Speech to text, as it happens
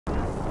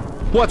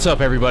What's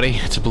up, everybody?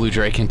 It's a Blue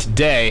Drake, and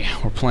today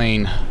we're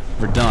playing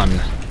Verdun.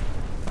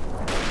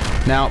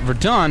 Now,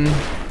 Verdun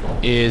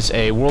is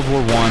a World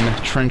War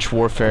I trench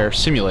warfare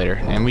simulator,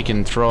 and we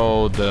can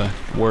throw the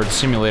word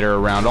simulator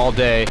around all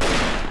day.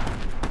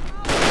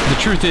 The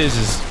truth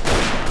is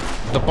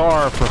the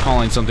bar for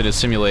calling something a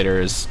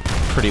simulator is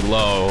pretty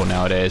low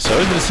nowadays. So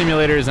is it a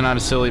simulator? Is it not a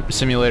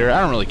simulator? I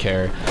don't really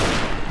care.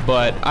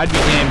 But I'd be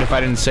damned if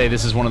I didn't say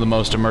this is one of the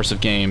most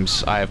immersive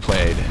games I have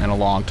played in a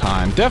long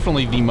time.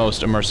 Definitely the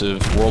most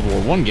immersive World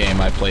War I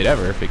game I've played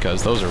ever,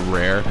 because those are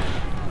rare.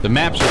 The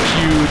maps are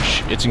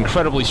huge, it's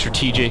incredibly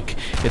strategic,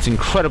 it's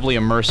incredibly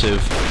immersive,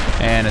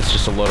 and it's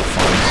just a load of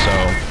fun.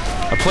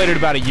 So, I played it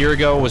about a year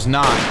ago, was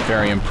not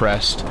very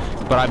impressed,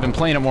 but I've been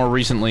playing it more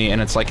recently,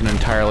 and it's like an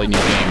entirely new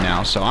game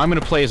now. So I'm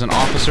going to play as an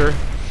officer,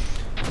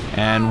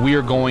 and we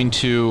are going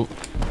to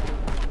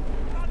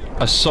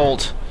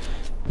assault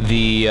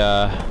the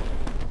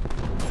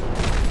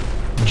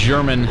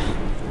German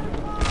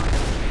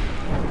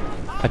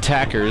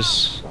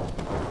attackers,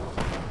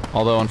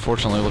 although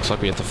unfortunately it looks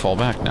like we have to fall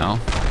back now.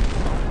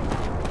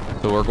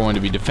 So we're going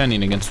to be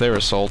defending against their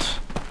assault.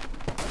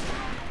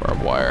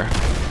 Barbed wire.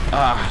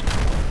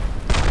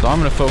 So I'm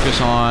going to focus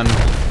on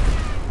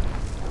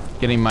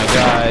getting my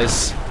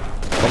guys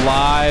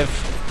alive.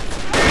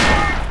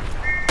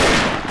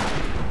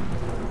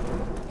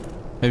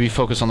 Maybe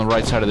focus on the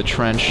right side of the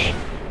trench.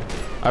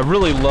 I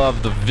really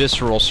love the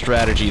visceral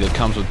strategy that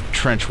comes with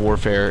trench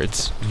warfare.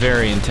 It's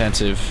very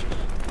intensive,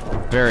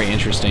 very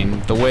interesting.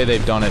 The way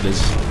they've done it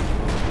is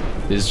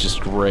just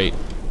great.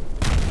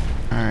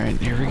 Alright,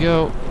 here we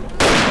go.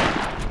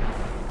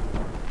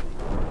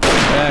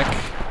 Back.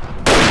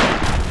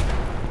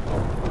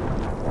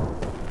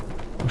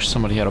 Wish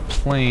somebody had a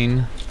plane.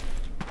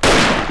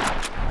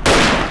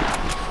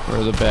 Where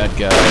are the bad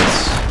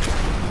guys?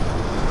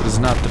 This is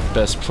not the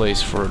best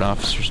place for an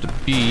officer to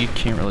be.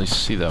 Can't really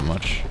see that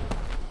much.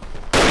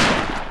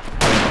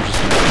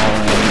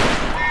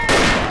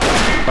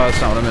 Oh, that's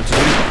not what I meant to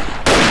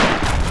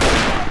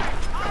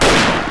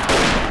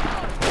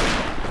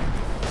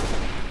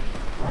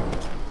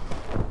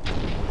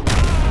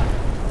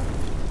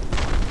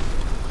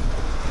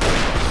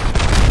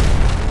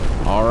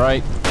do. All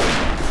right.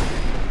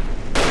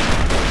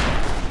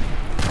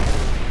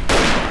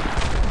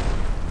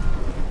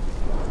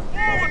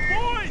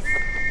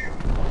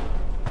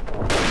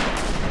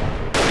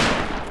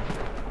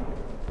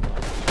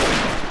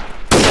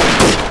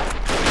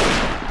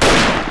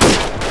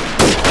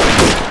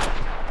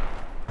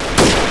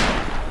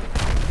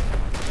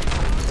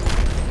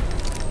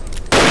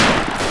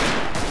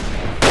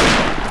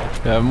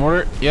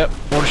 Mortar? Yep,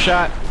 mortar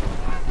shot.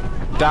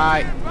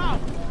 Die.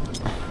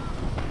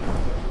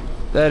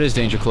 That is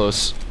danger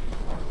close.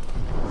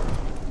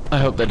 I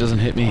hope that doesn't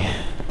hit me.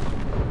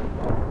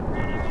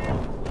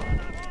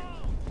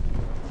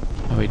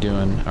 How are we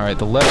doing? Alright,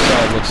 the left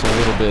side looks a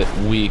little bit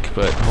weak,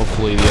 but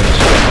hopefully the other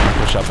side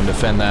can push up and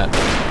defend that.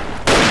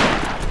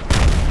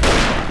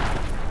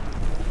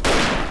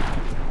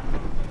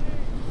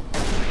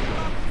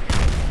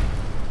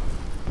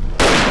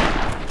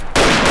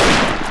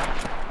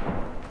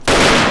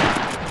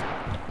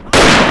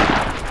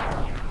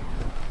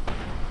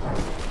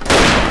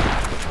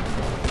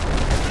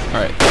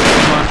 Alright,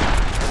 come on.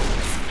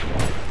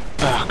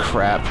 Ah,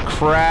 crap,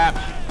 crap!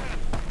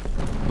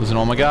 Losing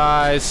all my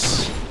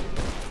guys.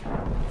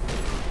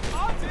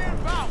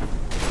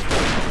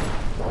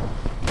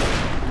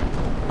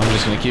 I'm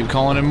just gonna keep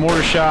calling in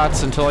mortar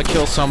shots until I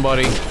kill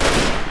somebody.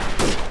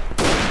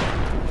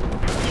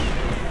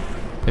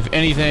 If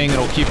anything,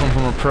 it'll keep them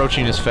from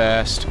approaching as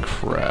fast.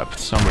 Crap,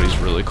 somebody's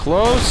really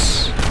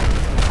close.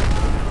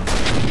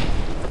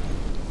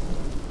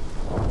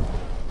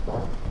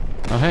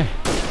 Oh, hey.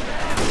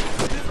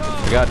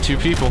 I got two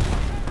people.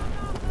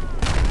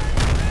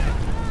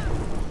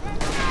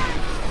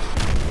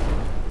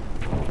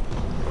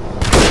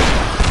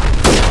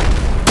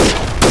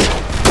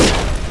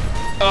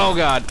 Oh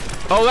god.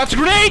 Oh, that's a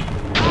grenade!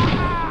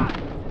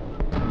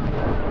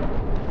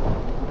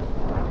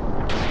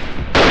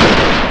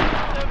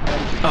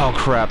 Oh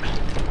crap.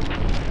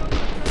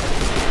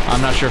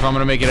 I'm not sure if I'm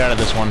gonna make it out of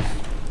this one.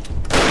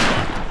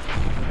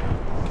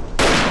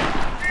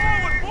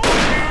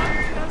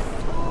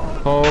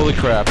 Holy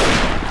crap.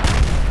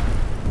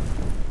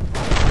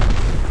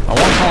 I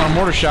want to call on a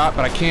mortar shot,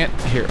 but I can't.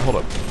 Here, hold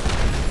up.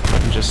 I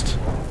can just.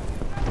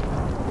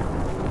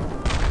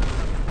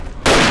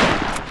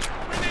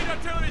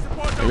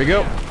 There we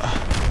go.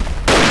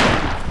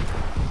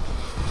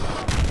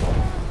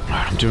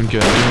 Alright, I'm doing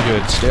good, I'm doing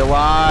good. Stay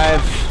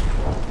alive.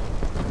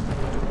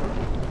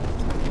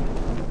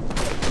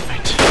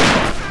 Right.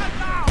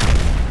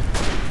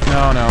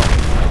 No, no.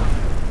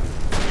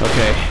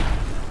 Okay.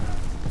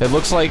 It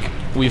looks like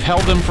we've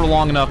held them for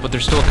long enough, but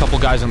there's still a couple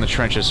guys in the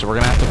trenches, so we're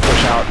gonna have to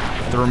push out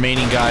the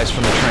remaining guys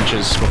from the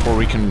trenches before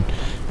we can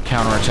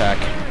counterattack.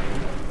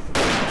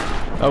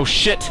 Oh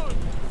shit!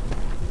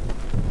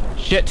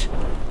 Shit!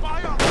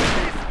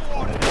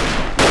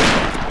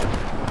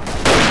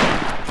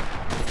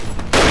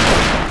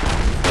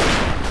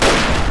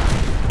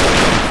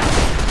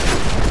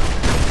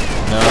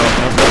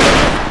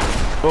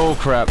 Oh,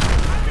 crap.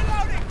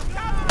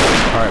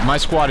 Alright, my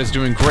squad is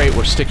doing great.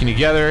 We're sticking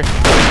together.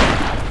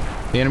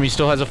 The enemy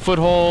still has a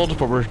foothold,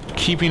 but we're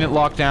keeping it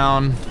locked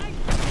down.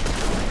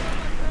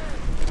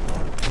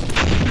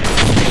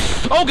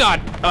 Oh,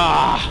 God!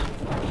 Ah!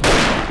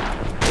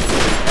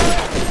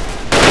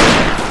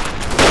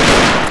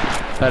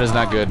 That is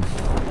not good.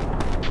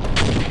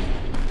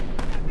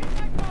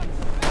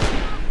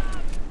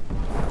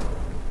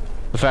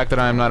 The fact that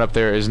I am not up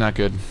there is not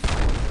good.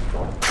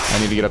 I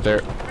need to get up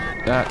there.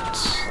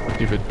 That's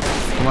stupid.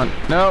 Come on.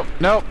 Nope,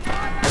 nope.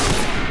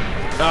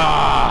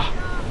 Ah!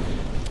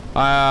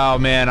 Oh,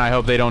 man, I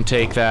hope they don't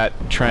take that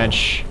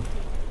trench.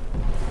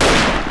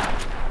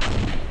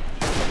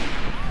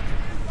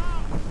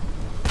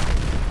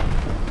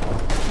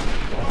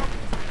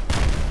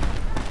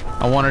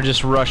 I want to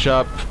just rush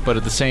up, but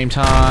at the same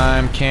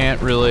time,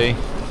 can't really.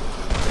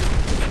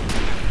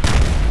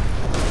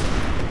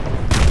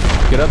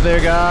 Get up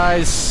there,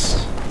 guys.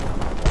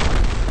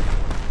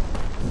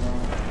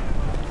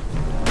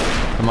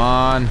 Come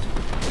on.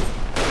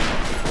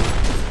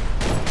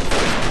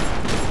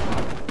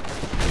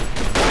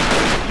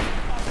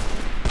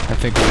 I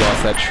think we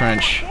lost that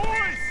trench.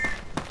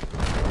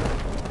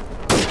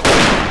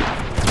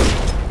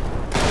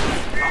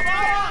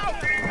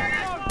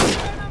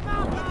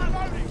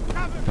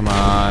 Come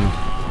on.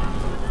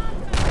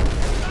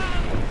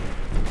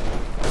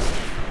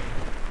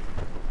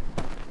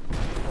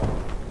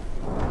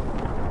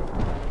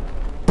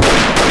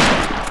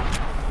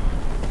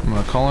 I'm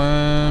gonna call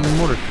in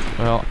mortar.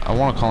 Well, I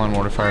want to call in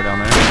mortar fire down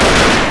there.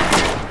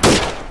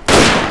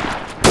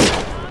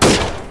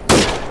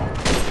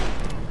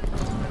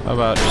 How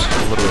about just a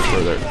little bit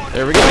further?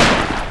 There we go.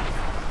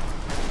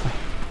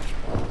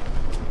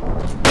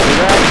 Get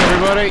back,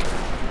 everybody.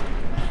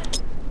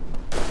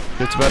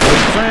 It's about to hit the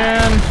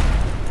fan.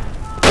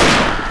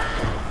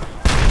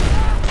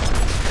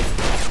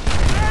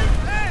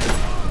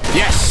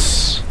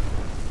 Yes!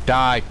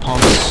 Die,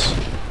 punks.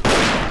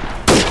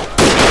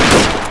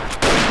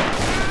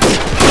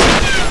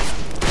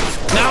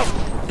 No!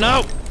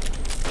 No!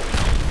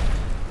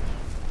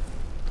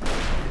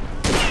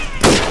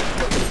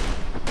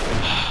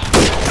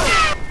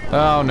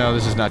 Oh no,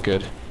 this is not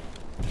good.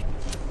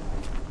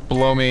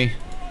 Blow me.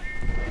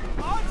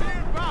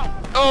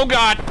 Oh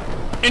God!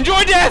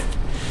 Enjoy death!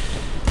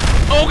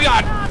 Oh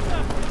God!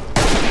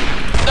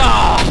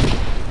 Ah!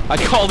 I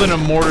called in a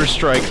mortar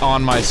strike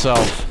on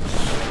myself.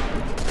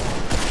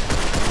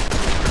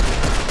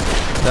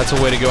 That's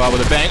a way to go out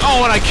with a bang.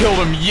 Oh, and I killed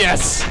him!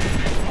 Yes!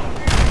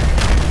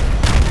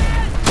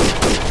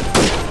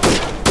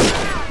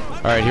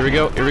 Alright, here we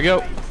go, here we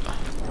go.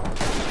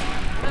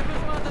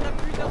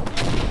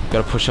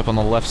 Gotta push up on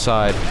the left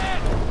side.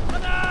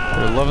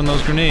 They're loving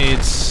those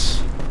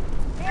grenades.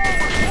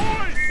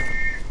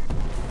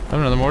 Have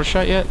another mortar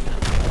shot yet?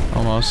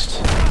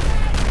 Almost.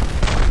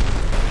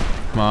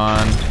 Come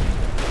on.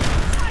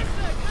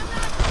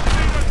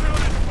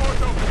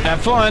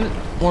 Have fun.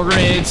 More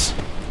grenades.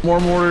 More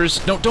mortars.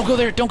 No, don't go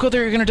there. Don't go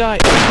there. You're gonna die.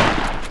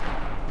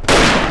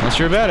 Unless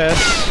you're a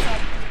badass.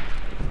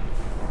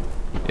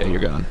 Yeah, you're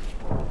gone.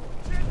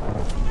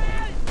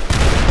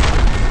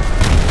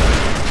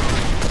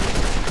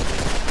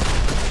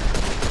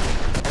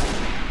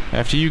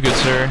 After you, good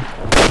sir.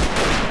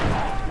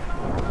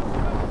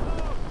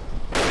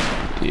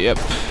 Yep.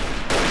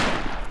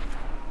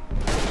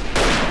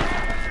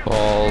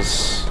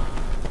 Balls.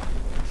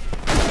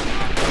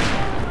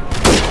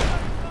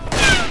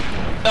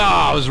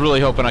 Ah, I was really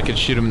hoping I could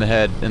shoot him in the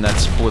head in that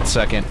split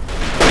second.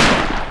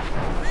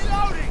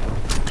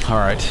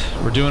 Alright,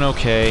 we're doing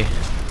okay.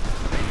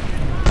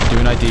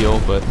 Doing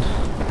ideal, but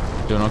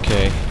doing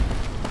okay.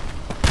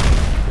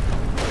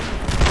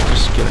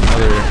 Just get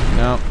another...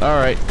 No,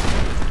 alright.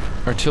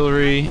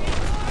 Artillery.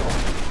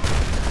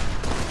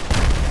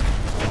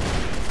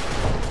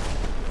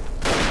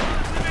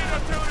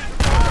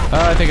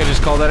 I think I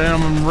just called that in.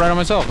 I'm right on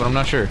myself, but I'm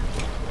not sure.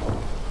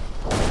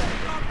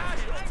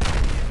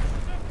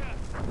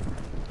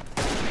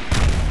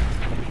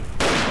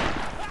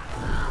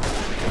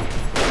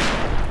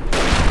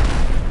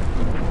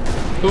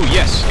 Ooh,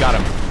 yes, got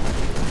him.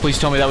 Please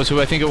tell me that was who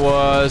I think it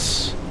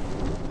was.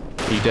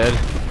 Are you dead?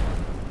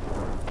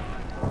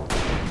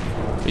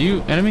 Are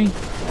you enemy?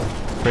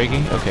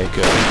 Breaking? Okay,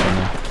 good.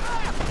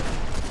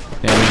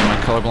 Damn me, my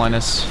color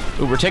blindness.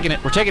 Ooh, we're taking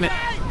it. We're taking it.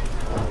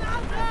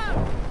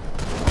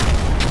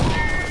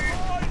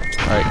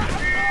 Alright,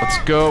 let's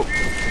go.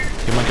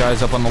 Get my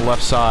guys up on the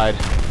left side.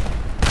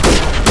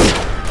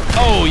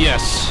 Oh,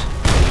 yes.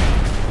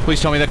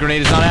 Please tell me that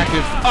grenade is not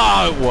active.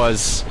 Oh, it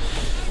was.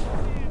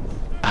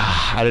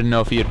 I didn't know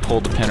if he had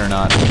pulled the pin or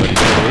not, but he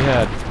totally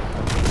had.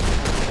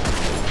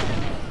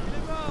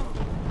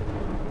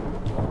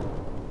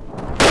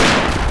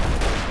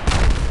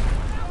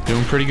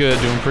 Doing pretty good,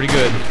 doing pretty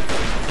good.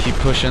 Keep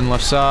pushing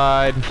left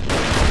side.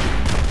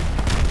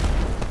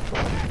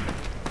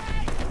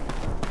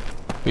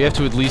 We have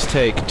to at least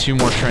take 2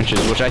 more trenches,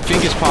 which I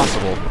think is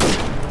possible.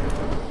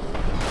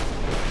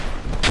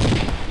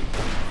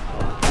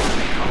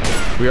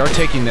 We are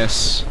taking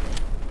this.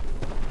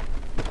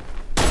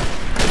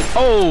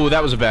 Oh,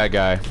 that was a bad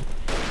guy.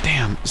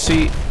 Damn.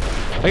 See,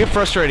 I get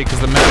frustrated because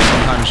the map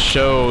sometimes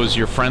shows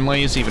your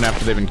friendlies even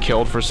after they've been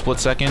killed for a split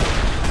second.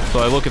 So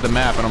I look at the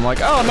map and I'm like,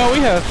 oh no, we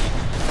have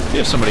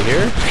somebody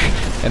here,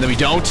 and then we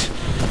don't,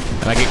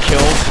 and I get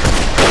killed.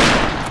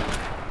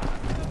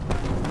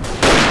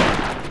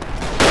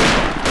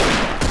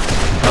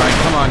 All right,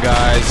 come on,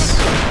 guys.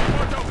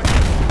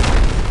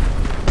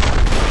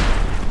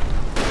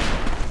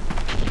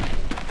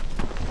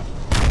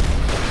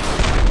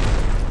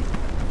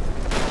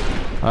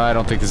 I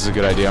don't think this is a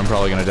good idea. I'm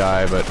probably gonna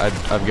die, but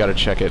I've got to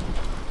check it.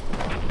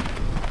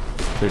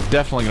 They're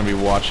definitely gonna be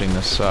watching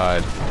this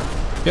side.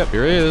 Yep,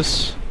 here he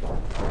is.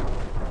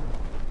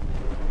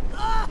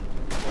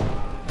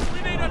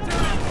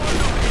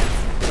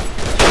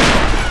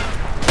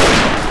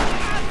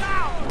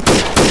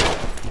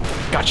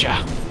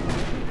 Gotcha.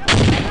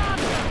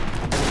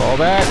 Fall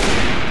back.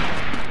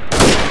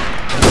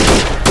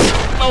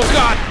 Oh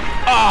god!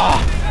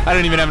 Ah! I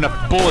didn't even have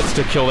enough bullets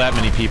to kill that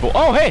many people.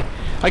 Oh hey!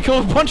 I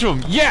killed a bunch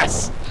of them!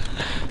 Yes!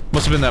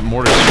 Must have been that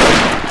mortar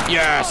strike.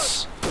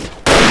 Yes!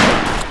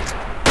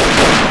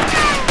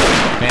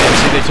 Man,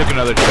 see, they took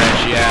another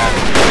trench. Yeah,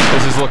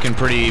 this is looking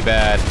pretty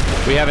bad.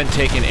 We haven't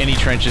taken any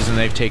trenches and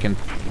they've taken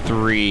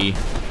 3.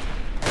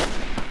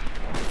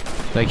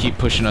 They keep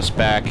pushing us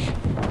back.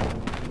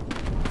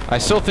 I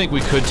still think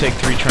we could take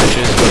 3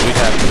 trenches, but we'd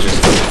have to just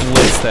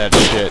blitz that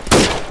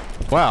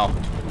shit. Wow.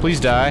 Please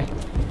die.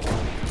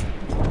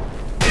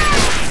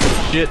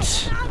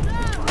 Shit.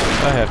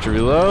 I have to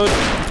reload.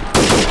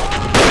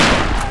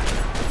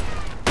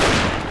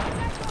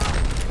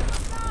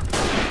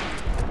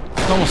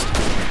 It's almost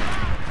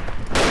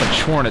a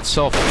chore in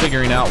itself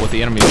figuring out what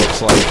the enemy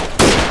looks like.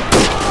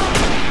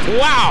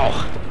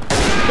 Wow!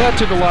 That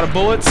took a lot of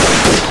bullets.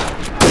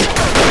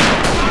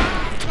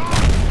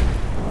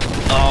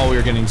 Oh,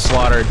 we're getting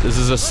slaughtered. This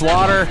is a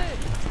slaughter.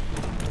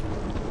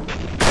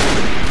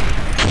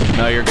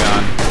 No, you're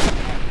gone.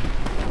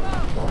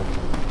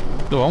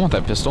 Oh, I want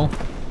that pistol.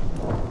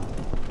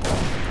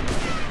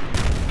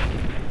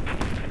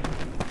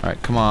 Alright,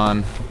 come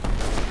on.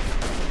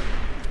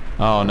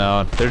 Oh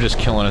no, they're just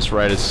killing us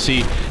right as...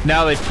 See,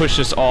 now they've pushed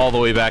us all the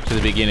way back to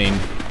the beginning.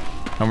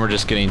 And we're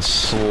just getting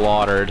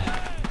slaughtered.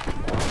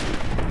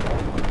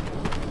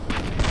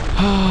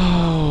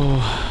 Oh,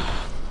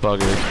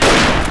 bugger.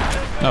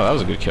 Oh, that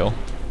was a good kill.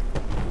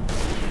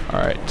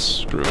 Alright,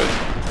 screw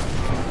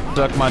it.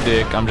 Duck my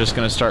dick, I'm just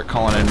gonna start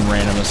calling in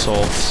random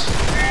assaults.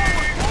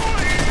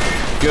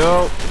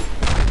 Go!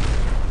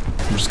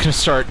 I'm just gonna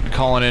start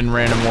calling in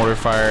random mortar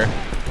fire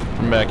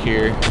from back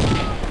here.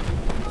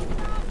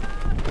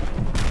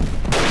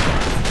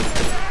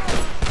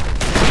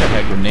 I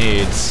had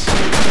grenades.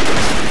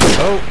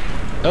 Oh!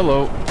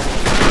 Hello!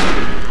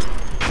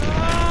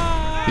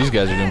 These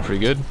guys are doing pretty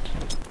good.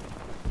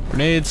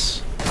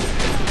 Grenades.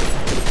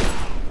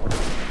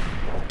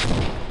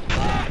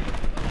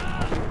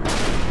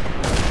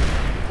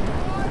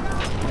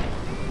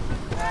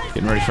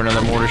 Getting ready for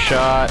another mortar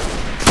shot.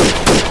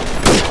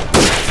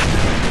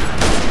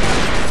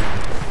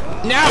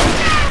 No!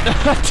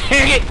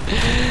 Dang it!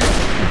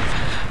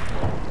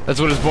 That's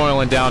what it's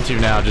boiling down to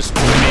now, just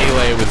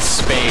melee with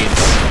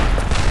spades.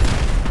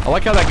 I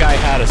like how that guy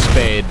had a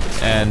spade,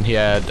 and he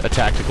had a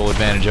tactical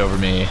advantage over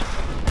me.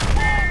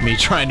 Me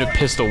trying to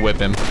pistol whip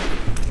him.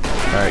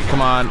 Alright,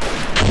 come on.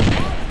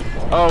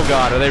 Oh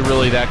god, are they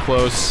really that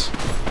close?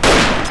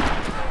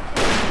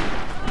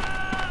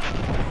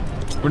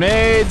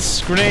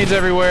 Grenades! Grenades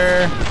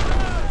everywhere!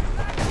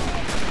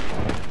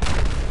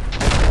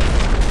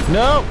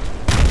 Nope!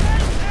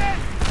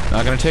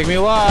 Not gonna take me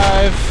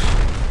alive!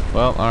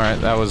 Well, alright,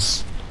 that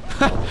was...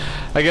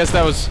 I guess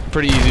that was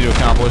pretty easy to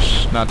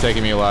accomplish, not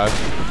taking me alive.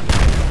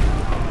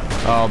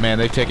 Oh man,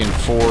 they've taken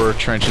 4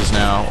 trenches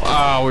now.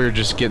 Oh, we were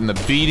just getting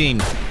the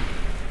beating.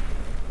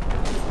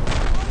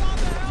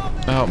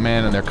 Oh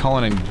man, and they're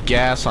calling in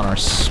gas on our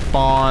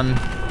spawn.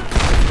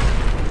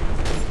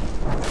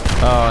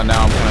 Oh, and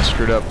now I'm kind of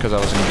screwed up because I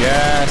was in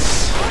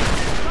gas.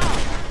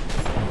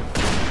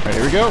 Alright,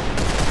 here we go.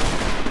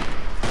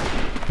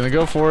 Gonna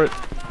go for it.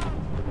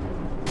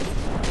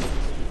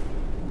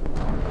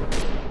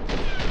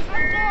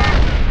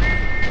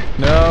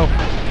 No.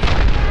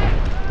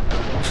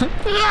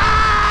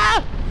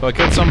 Well, I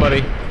killed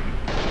somebody.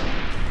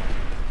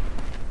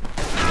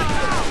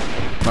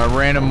 My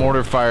random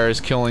mortar fire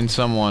is killing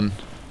someone.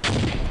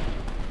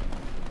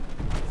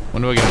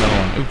 When do I get another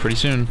one? Ooh, pretty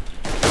soon.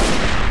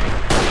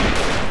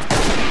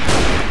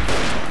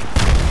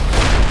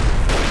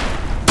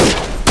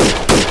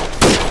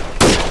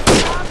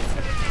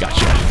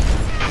 Gotcha.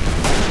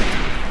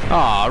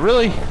 Aw,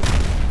 really?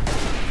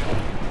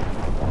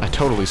 I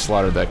totally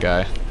slaughtered that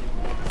guy.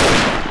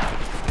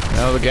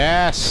 No, the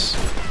gas.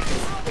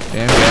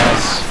 Damn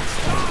gas.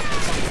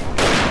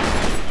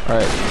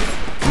 Alright.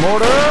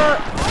 Mortar!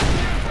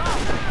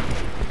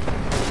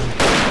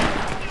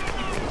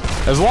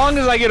 As long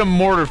as I get a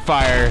mortar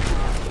fire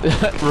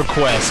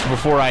request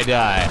before I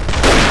die,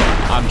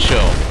 I'm chill.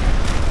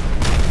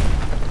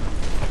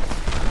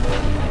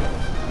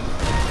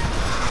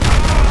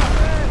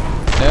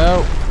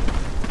 No.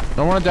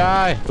 Don't want to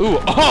die. Ooh.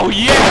 Oh,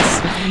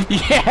 yes!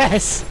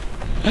 Yes!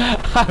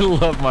 I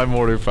love my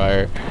mortar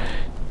fire.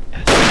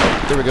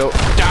 Yes. There we go.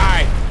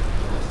 Die!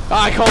 Oh,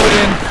 I call it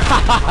in.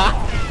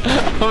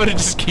 I'm gonna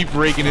just keep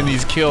raking in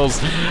these kills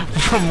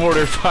from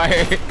mortar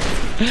fire.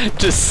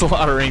 Just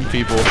slaughtering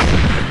people.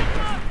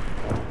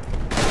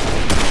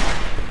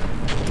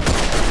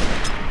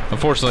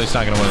 Unfortunately, it's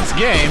not gonna win this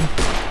game,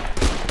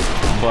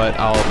 but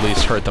I'll at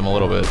least hurt them a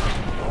little bit.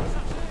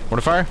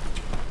 Mortar fire!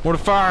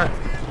 Mortar fire!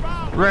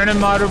 Random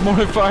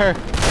mortar fire!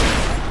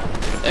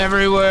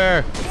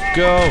 Everywhere!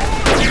 Go!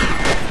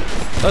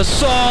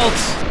 Assault!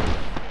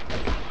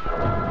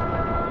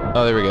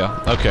 Oh, there we go.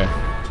 Okay.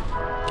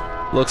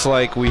 Looks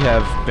like we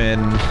have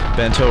been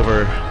bent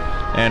over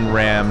and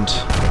rammed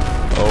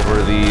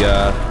over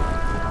the,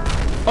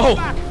 Oh!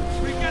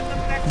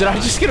 Did I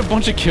just get a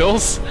bunch of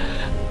kills?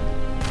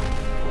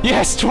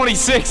 Yes,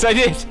 26! I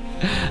did!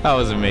 That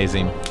was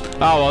amazing. Oh,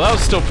 well, that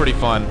was still pretty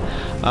fun.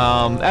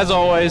 As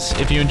always,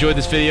 if you enjoyed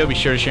this video, be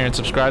sure to share and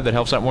subscribe. That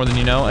helps out more than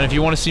you know. And if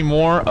you want to see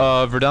more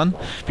of Verdun,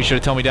 be sure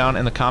to tell me down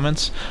in the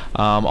comments.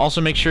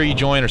 Also, make sure you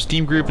join our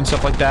Steam group and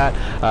stuff like that,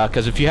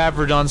 because if you have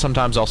Verdun,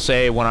 sometimes I'll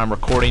say when I'm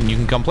recording, you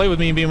can come play with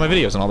me and be in my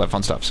videos and all that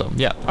fun stuff. So,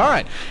 yeah.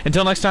 Alright,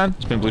 until next time,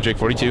 it's been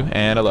BlueJake42,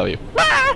 and I love you.